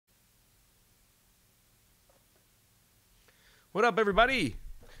What up, everybody?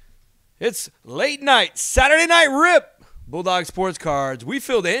 It's late night, Saturday night rip. Bulldog Sports Cards. We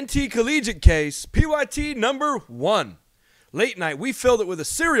filled NT Collegiate case, PYT number 1. Late night, we filled it with a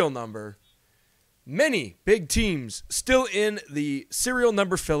serial number. Many big teams still in the serial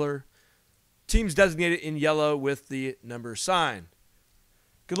number filler. Teams designated in yellow with the number sign.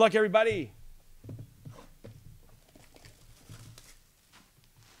 Good luck, everybody.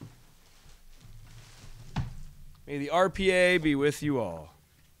 May the RPA be with you all.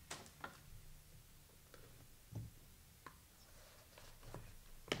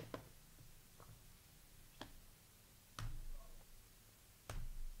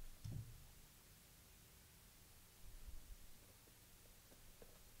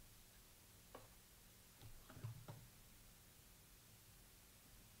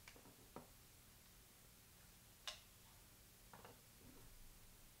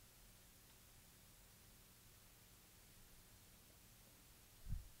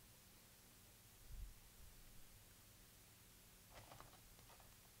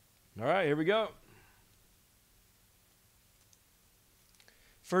 All right, here we go.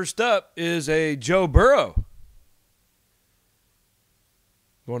 First up is a Joe Burrow.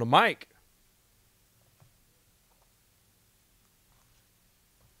 Going to Mike.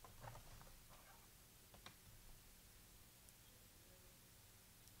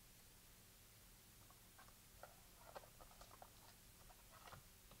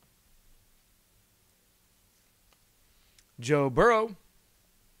 Joe Burrow.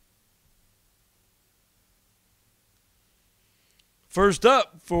 First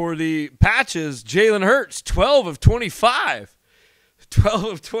up for the patches, Jalen Hurts, 12 of 25. 12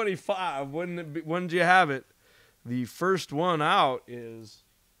 of 25. When did you have it? The first one out is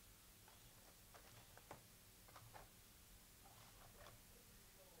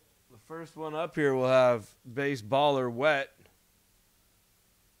the first one up here will have baseballer wet.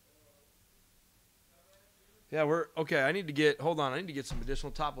 Yeah, we're okay. I need to get some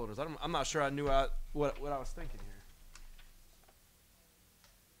additional top loaders. I'm not sure I knew what I was thinking here.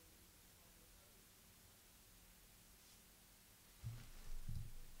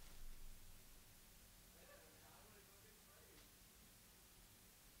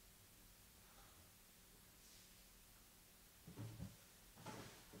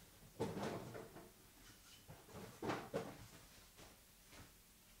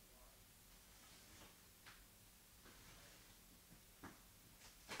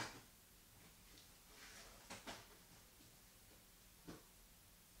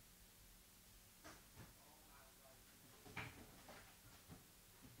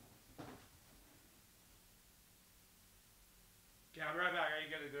 Yeah, I'll be right back.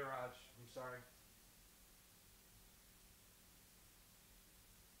 I gotta go to the garage. I'm sorry.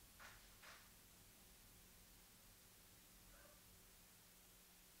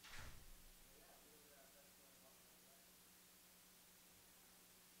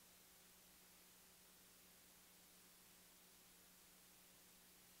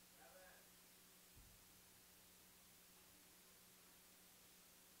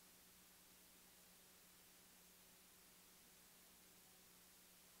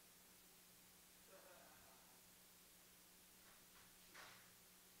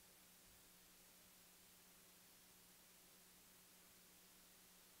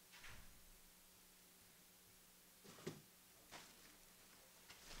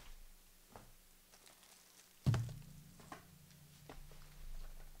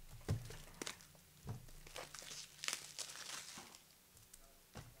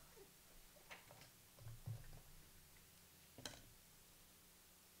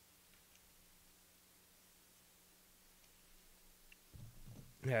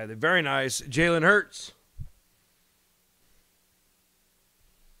 Yeah, the very nice Jalen Hurts.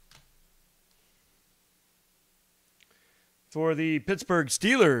 For the Pittsburgh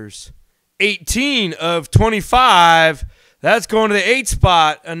Steelers, 18 of 25. That's going to the 8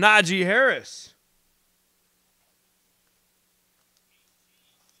 spot, Najee Harris.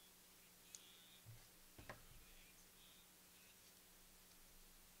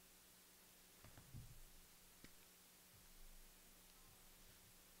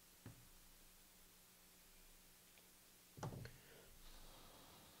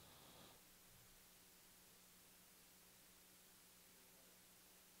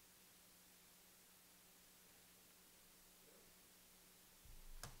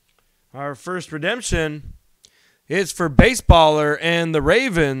 Our first redemption is for Baseballer and the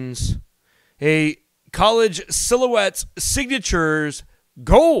Ravens, a College Silhouettes Signatures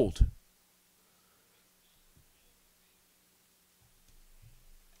Gold.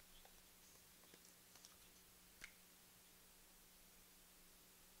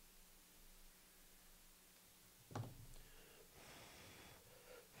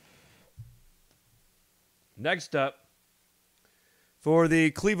 Next up, for the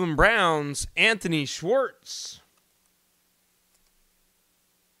Cleveland Browns, Anthony Schwartz.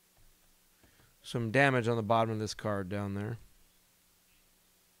 Some damage on the bottom of this card down there.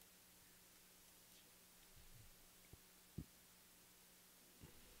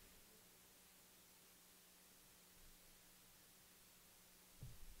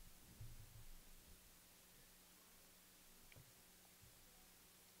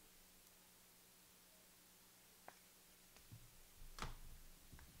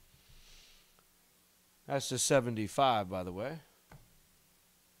 That's the 75, by the way.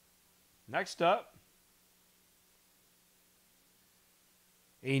 Next up,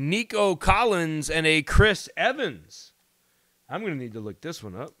 a Nico Collins and a Chris Evans. I'm going to need to look this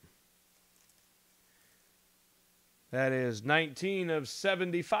one up. That is 19 of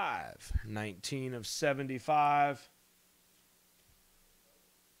 75. 19 of 75.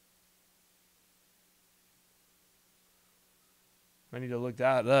 I need to look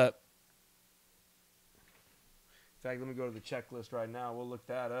that up. In fact, let me go to the checklist right now. We'll look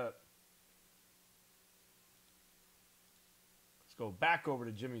that up. Let's go back over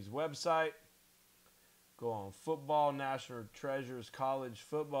to Jimmy's website. Go on Football, National Treasures, College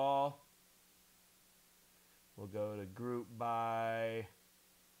Football. We'll go to group by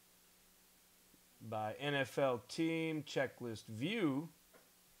NFL team, checklist view.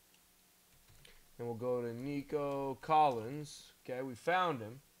 And we'll go to Nico Collins. Okay, we found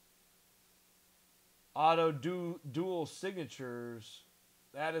him. Auto dual signatures,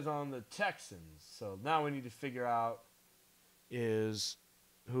 that is on the Texans. So now we need to figure out is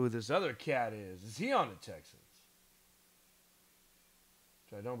who this other cat is. Is he on the Texans?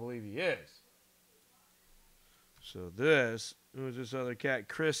 Which I don't believe he is. So who is this other cat?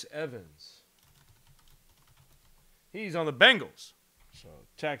 Chris Evans. He's on the Bengals. So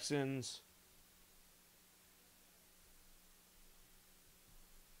Texans.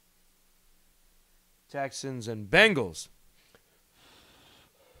 Texans and Bengals.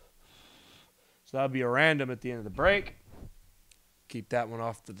 So that'll be a random at the end of the break. Keep that one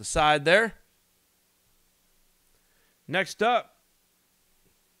off to the side there. Next up,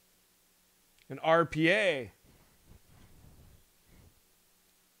 an RPA.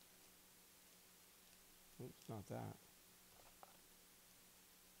 Oops, not that.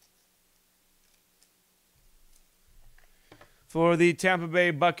 For the Tampa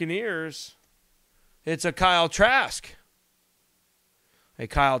Bay Buccaneers, it's a Kyle Trask. A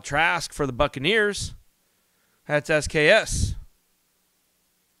Kyle Trask for the Buccaneers. That's SKS.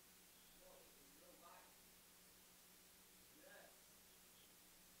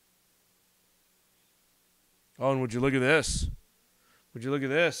 Oh, and would you look at this? Would you look at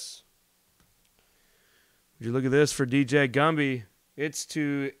this? Would you look at this for DJ Gumby? It's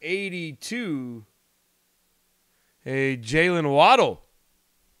to 82. A Jalen Waddle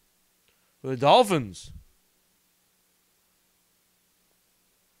for the Dolphins.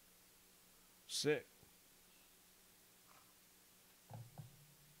 Sick.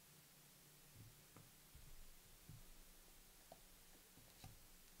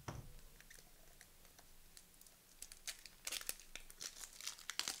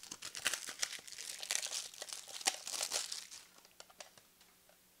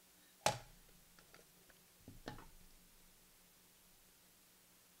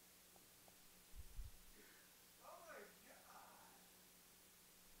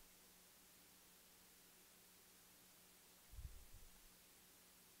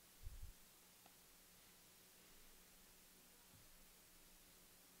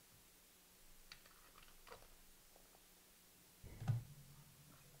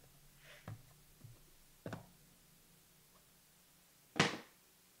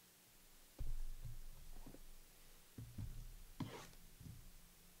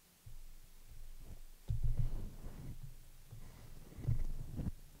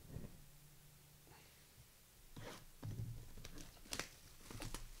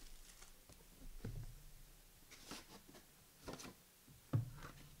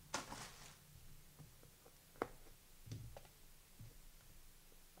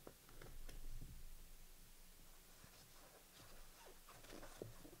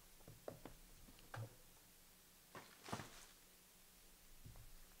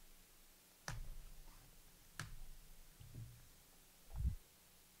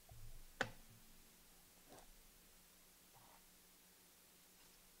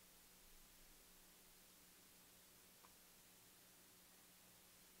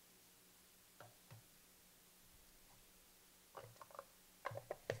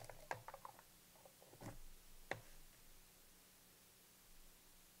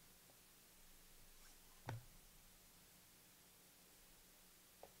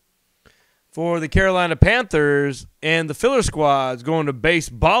 For the Carolina Panthers and the filler squads, going to base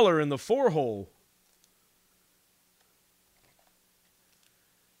baller in the 4-hole.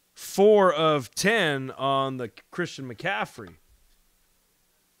 4 of 10 on the Christian McCaffrey.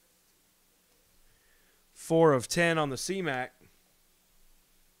 4 of 10 on the C-Mac.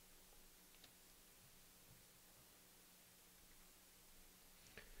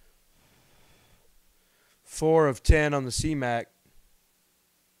 Four of 10 on the C-Mac.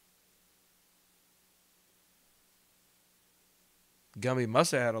 Gummy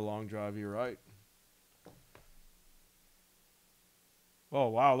must have had a long drive. You're right. Oh,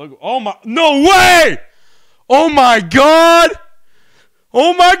 wow. Look. Oh, my. No way. Oh, my God.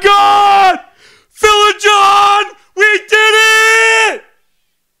 Oh, my God. Phil and John. We did it.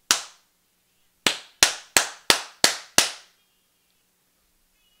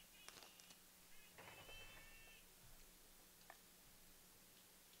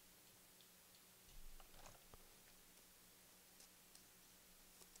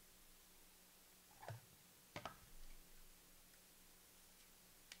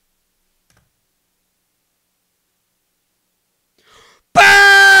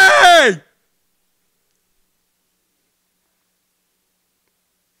 Bang!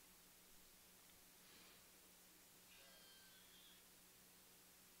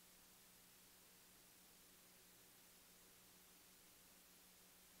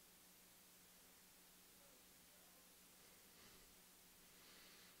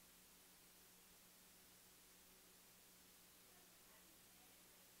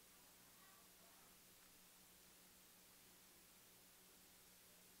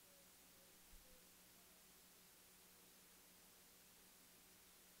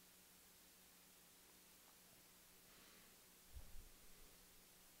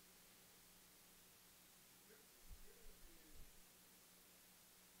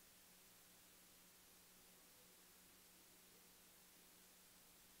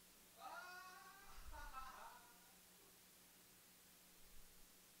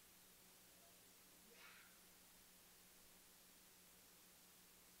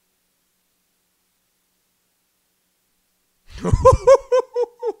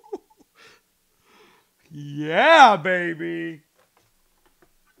 Yeah, baby.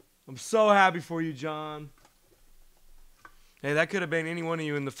 I'm so happy for you, John. Hey, that could have been any one of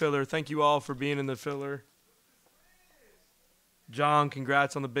you in the filler. Thank you all for being in the filler. John,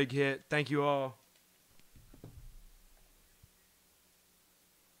 congrats on the big hit. Thank you all.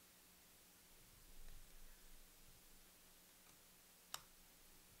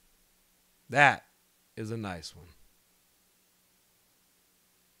 That is a nice one.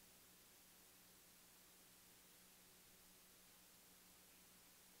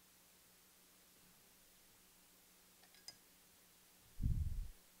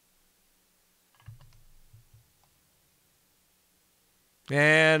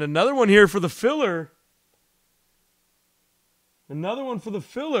 And another one here for the filler. Another one for the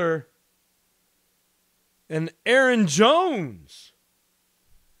filler. And Aaron Jones.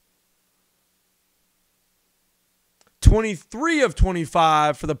 23 of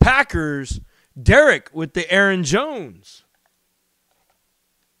 25 for the Packers. Derek with the Aaron Jones.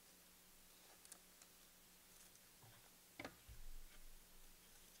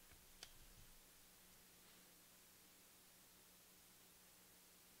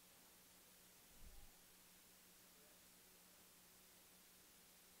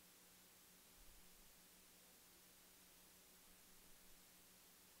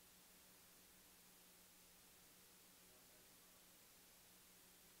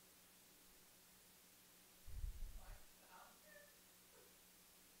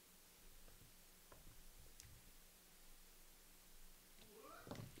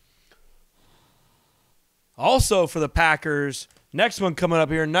 Also for the Packers, next one coming up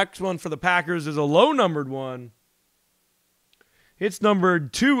here. Next one for the Packers is a low-numbered one. It's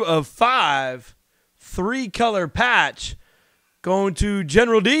numbered 2 of 5, 3-color patch, going to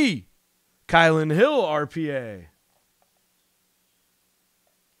General D, Kylan Hill, RPA.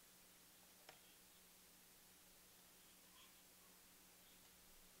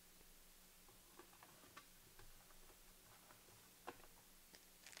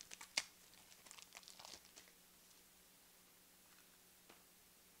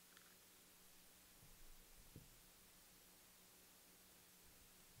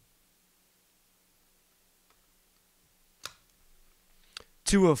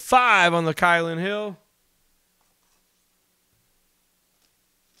 Two of 5 on the Kylan Hill.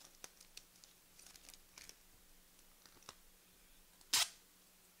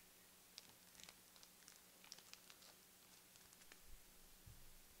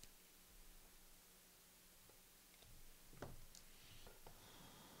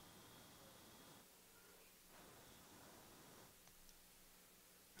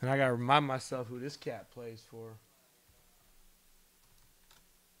 And I got to remind myself who this cat plays for.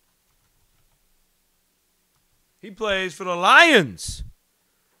 He plays for the Lions.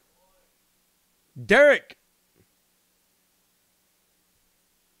 Derek.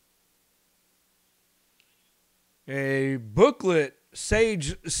 A booklet,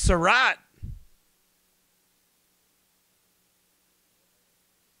 Sage Surratt.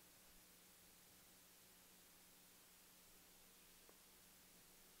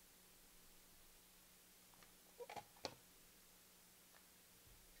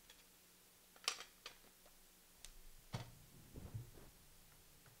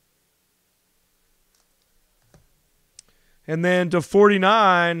 And then to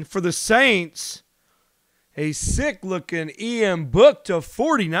 49 for the Saints, a sick-looking EM Book to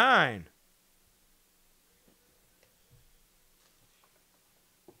 49.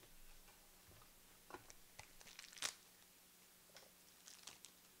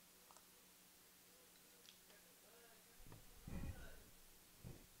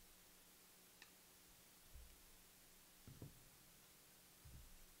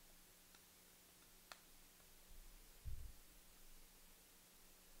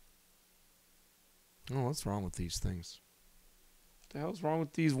 Oh, what's wrong with these things? What the hell's wrong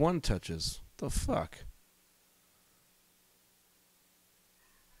with these one touches? What the fuck?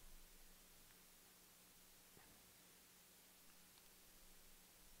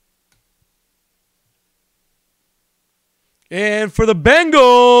 And for the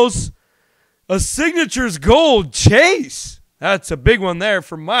Bengals, a signatures gold Chase. That's a big one there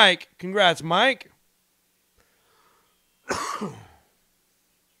for Mike. Congrats, Mike.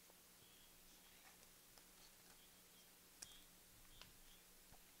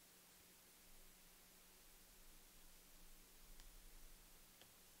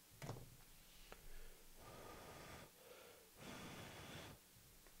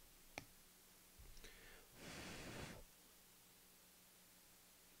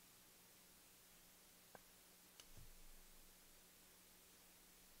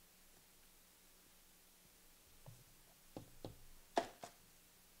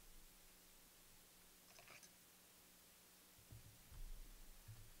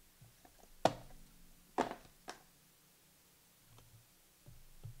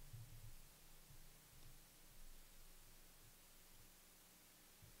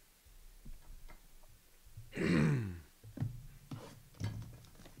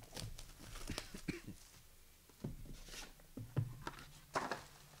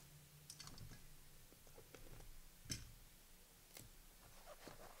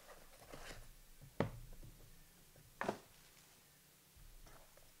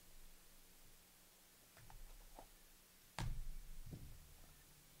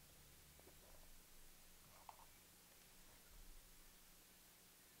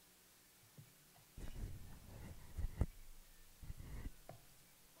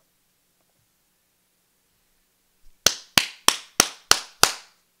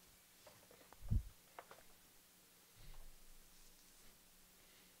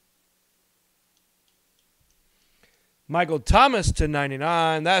 Michael Thomas to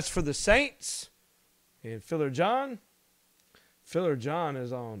 99. That's for the Saints. And Filler John. Filler John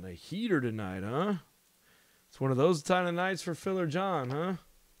is on a heater tonight, huh? It's one of those kind of nights for Filler John, huh?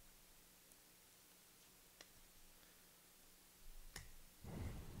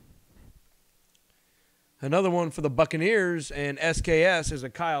 Another one for the Buccaneers, and SKS is a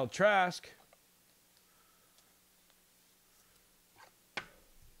Kyle Trask.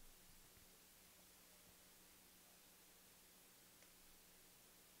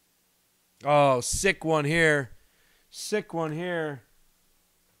 Oh, sick one here. Sick one here.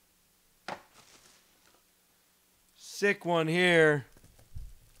 Sick one here.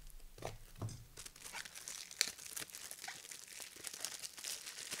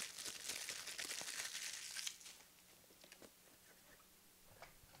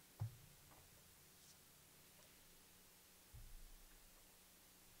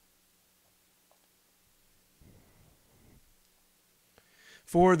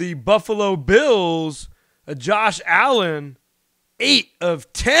 For the Buffalo Bills, a Josh Allen, 8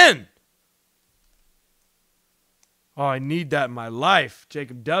 of 10. Oh, I need that in my life,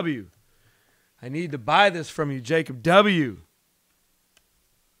 Jacob W. I need to buy this from you, Jacob W.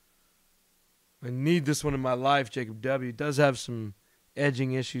 I need this one in my life, Jacob W. It does have some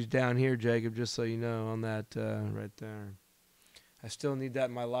edging issues down here, Jacob, just so you know, on that right there. I still need that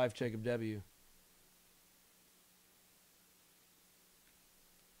in my life, Jacob W.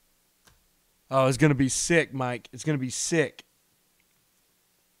 Oh, it's going to be sick, Mike. It's going to be sick.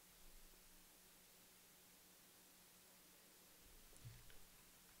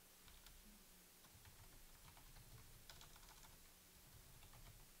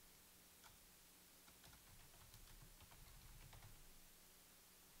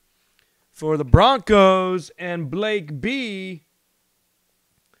 For the Broncos and Blake B,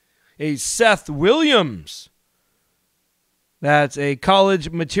 a Seth Williams. That's a College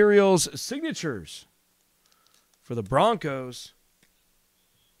Materials Signatures for the Broncos.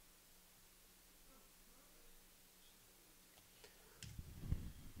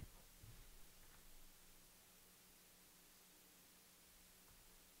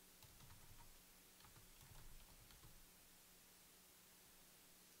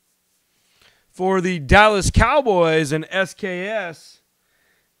 For the Dallas Cowboys and SKS,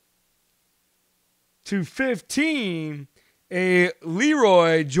 to 15, a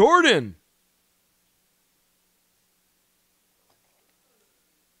Leroy Jordan.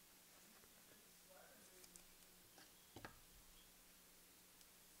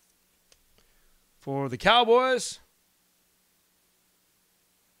 For the Cowboys,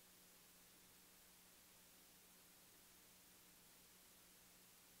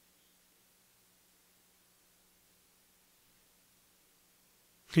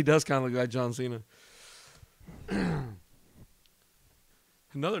 he does kind of look like John Cena.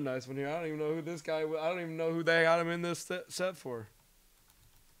 Another nice one here. I don't even know who this guy. I don't even know who they got him in this set for.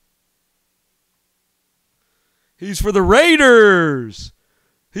 He's for the Raiders.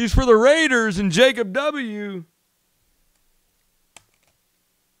 He's for the Raiders and Jacob W.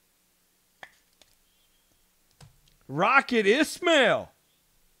 Rocket Ismail.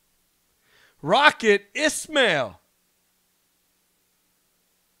 Rocket Ismail.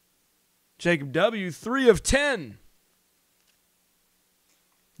 Jacob W, 3 of 10.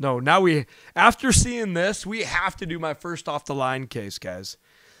 No, now after seeing this, we have to do my first off the line case, guys.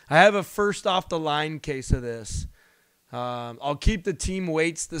 I have a first off the line case of this. I'll keep the team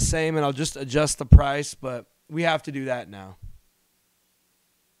weights the same and I'll just adjust the price, but we have to do that now.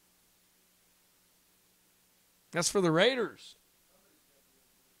 That's for the Raiders.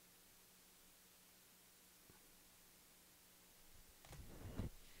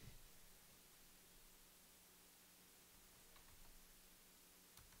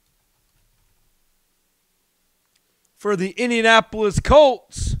 For the Indianapolis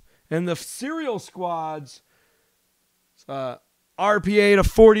Colts and the Serial Squads, RPA to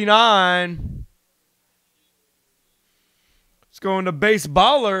 49. It's going to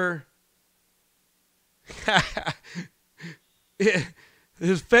Baseballer.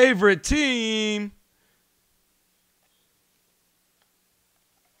 His favorite team.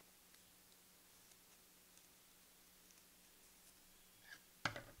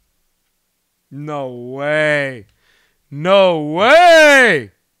 No way. No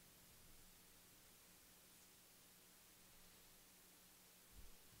way!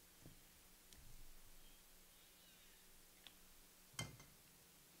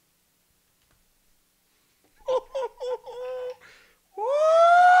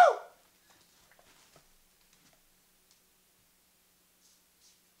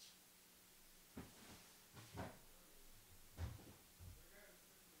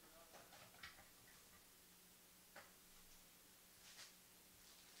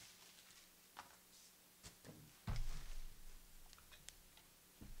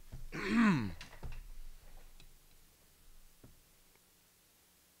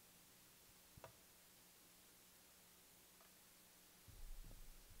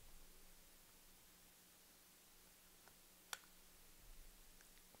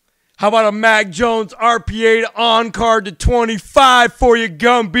 How about a Mac Jones RPA to on card to 25 for you,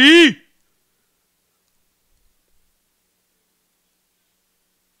 Gumby?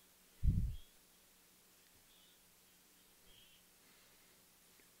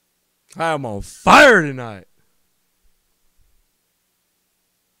 I'm on fire tonight.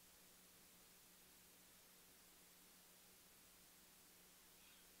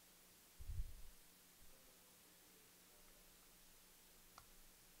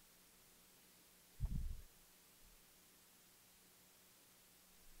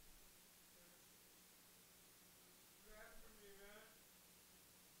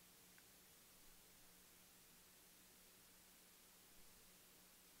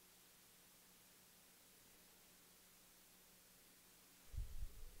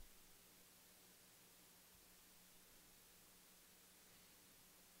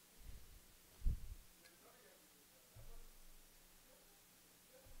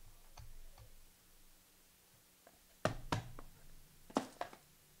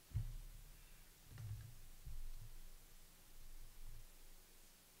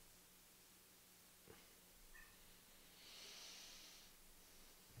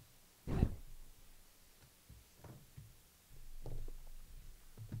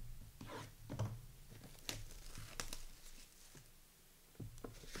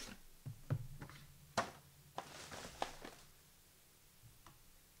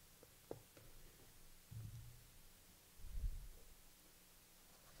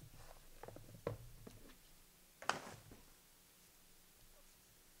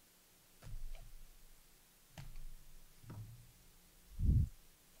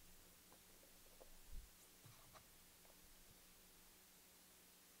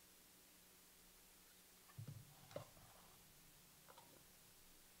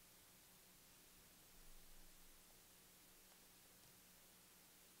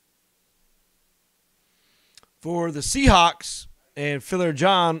 For the Seahawks and Filler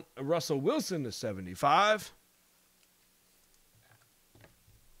John, Russell Wilson to 75.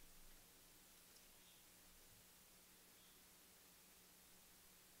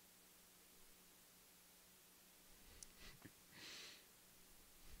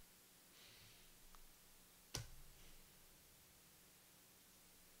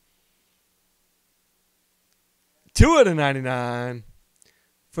 Tua to 99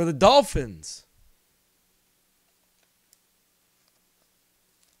 for the Dolphins.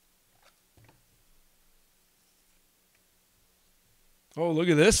 Oh, look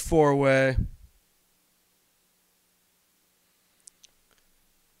at this four-way.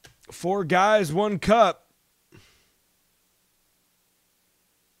 4 guys, 1 cup.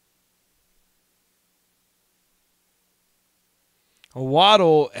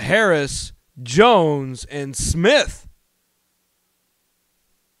 Waddle, Harris, Jones, and Smith.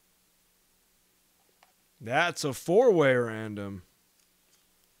 That's a 4-way random.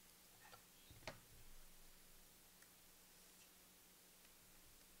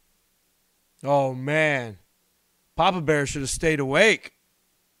 Oh, man. Papa Bear should have stayed awake.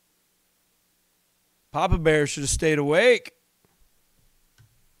 Papa Bear should have stayed awake.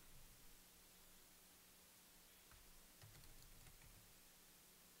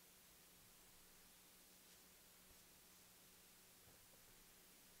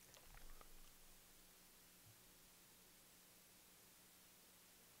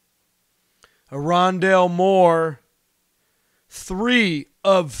 A Rondale Moore, 3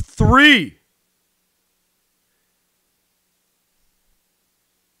 of 3.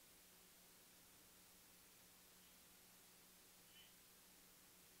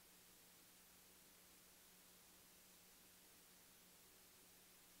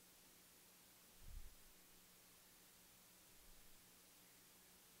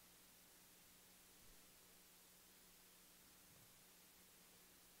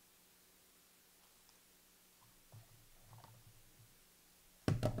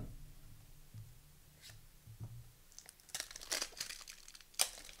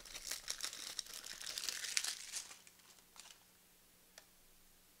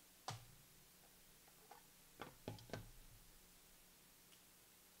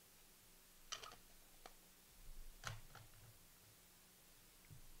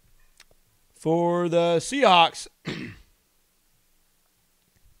 For the Seahawks,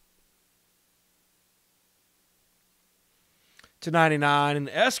 to 99, and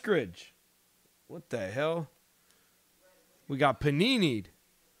Eskridge. What the hell? We got Panini'd.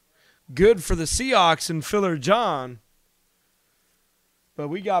 Good for the Seahawks and Filler John. But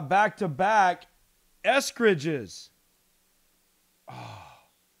we got back-to-back Eskridges. Oh.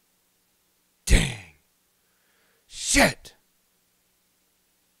 Dang. Shit.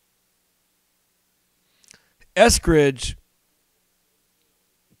 Eskridge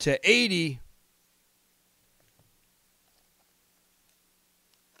to 80.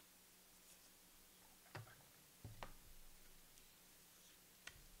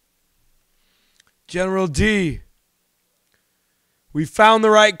 General D. We found the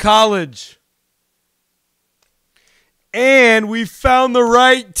right college. And we found the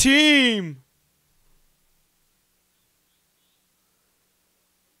right team.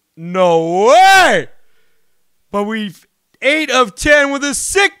 No way! But we've 8 of 10 with a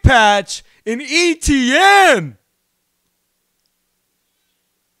sick patch in ETN.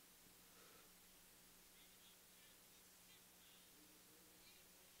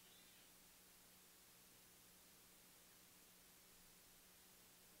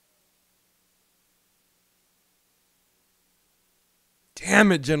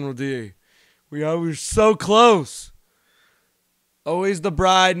 Damn it, General D. We were so close. Always the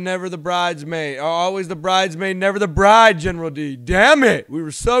bride, never the bridesmaid. Always the bridesmaid, never the bride, General D. Damn it. We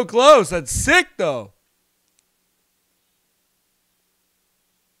were so close. That's sick, though.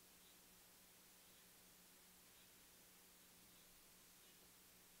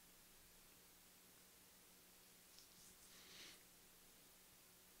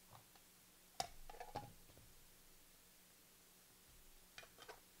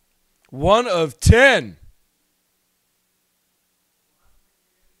 One of 10.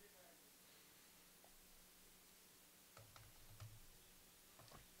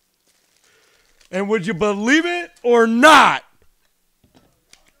 And would you believe it or not?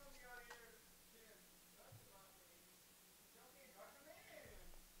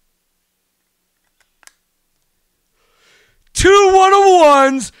 Two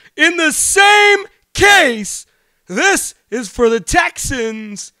 1-of-1s in the same case. This is for the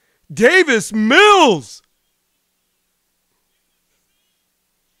Texans. Davis Mills.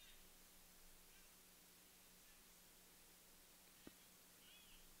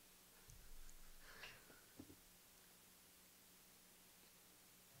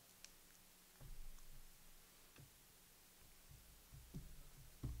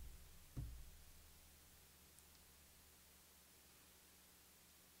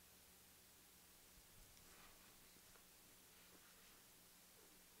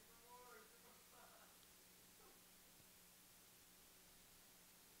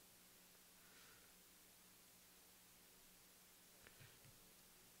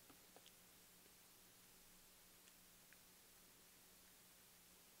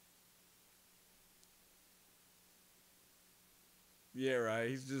 Yeah, right.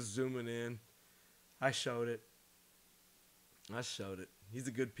 He's just zooming in. I showed it. He's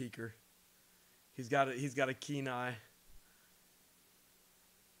a good peeker. He's got a keen eye.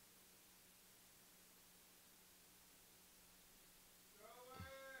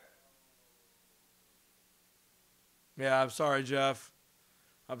 Yeah, I'm sorry, Jeff.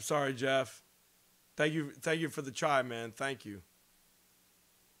 Thank you for the try, man. Thank you.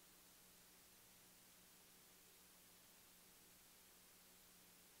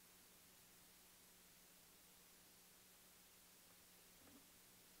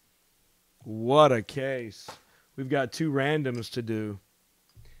 What a case. We've got 2 randoms to do,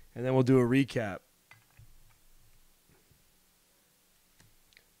 and then we'll do a recap.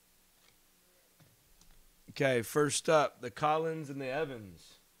 Okay, first up, the Collins and the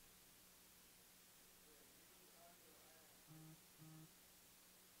Evans.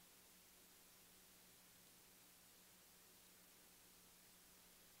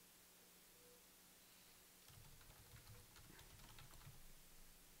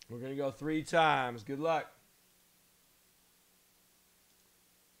 We're going to go 3 times. Good luck.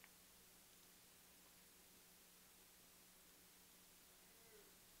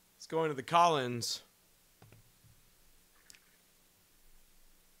 Let's go into the Collins.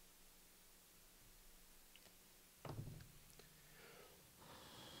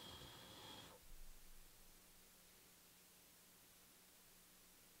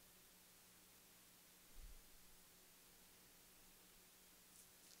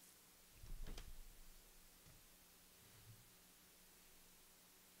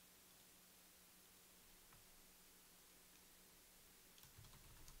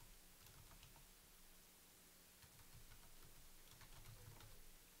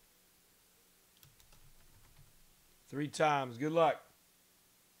 Three times. Good luck.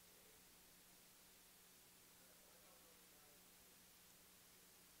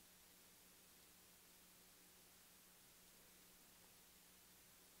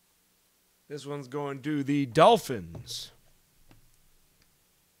 This one's going to the Dolphins.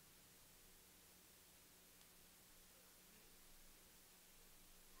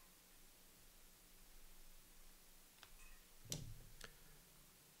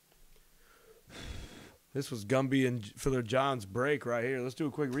 This was Gumby and Filler John's break right here. Let's do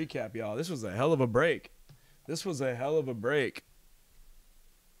a quick recap, y'all. This was a hell of a break. Let's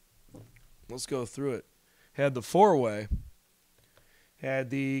go through it. Had the 4-way. Had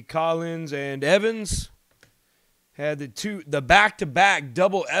the Collins and Evans. Had the back-to-back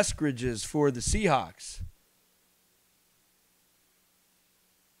double Eskridges for the Seahawks.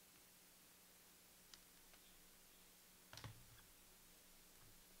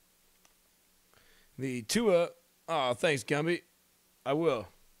 The Tua. Oh, thanks, Gumby. I will,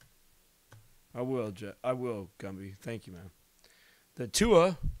 Gumby. Thank you, man. The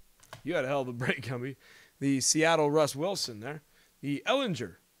Tua. You had a hell of a break, Gumby. The Seattle Russ Wilson there. The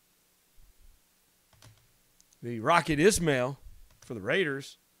Ellinger. The Rocket Ismail for the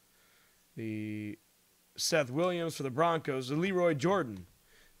Raiders. The Seth Williams for the Broncos. The Leroy Jordan.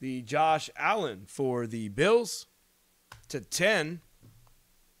 The Josh Allen for the Bills. /10.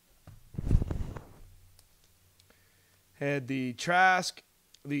 Had the Trask,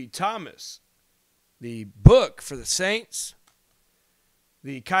 the Thomas, the Book for the Saints,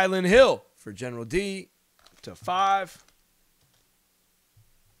 the Kylan Hill for General D /5,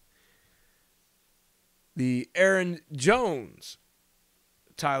 the Aaron Jones,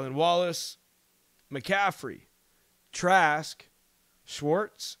 Tylan Wallace, McCaffrey, Trask,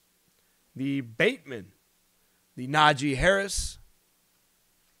 Schwartz, the Bateman, the Najee Harris,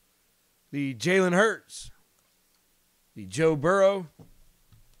 the Jalen Hurts, the Joe Burrow.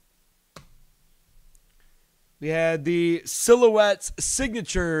 We had the Silhouettes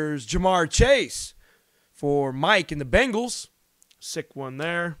Signatures Jamar Chase for Mike and the Bengals. Sick one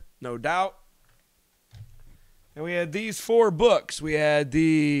there, no doubt. And we had these 4 books. We had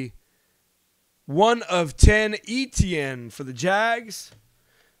the 1/10 Etienne for the Jags.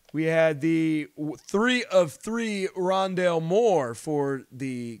 We had the 3/3 Rondale Moore for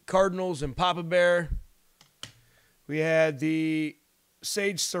the Cardinals and Papa Bear. We had the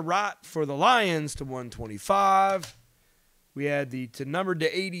Sage Surratt for the Lions /125. We had the number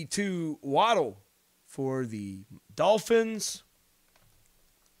 /82 Waddle for the Dolphins.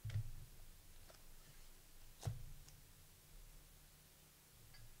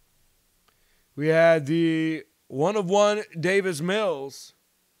 We had the 1/1 Davis Mills.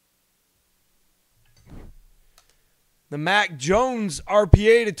 The Mac Jones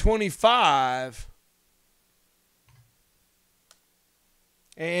RPA /25.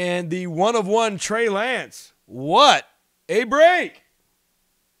 And the 1/1 Trey Lance. What a break.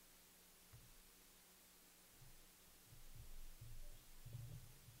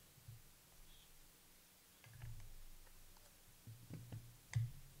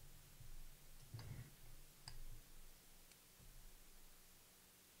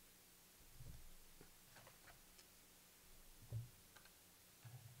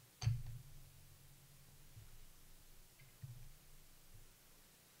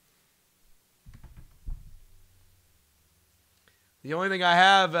 The only thing I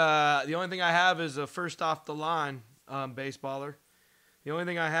have is a first off the line, baseballer. The only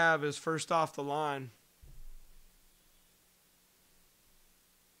thing I have is first off the line.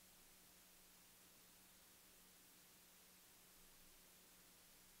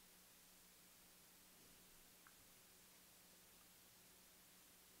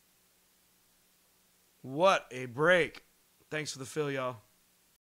 What a break. Thanks for the fill, y'all.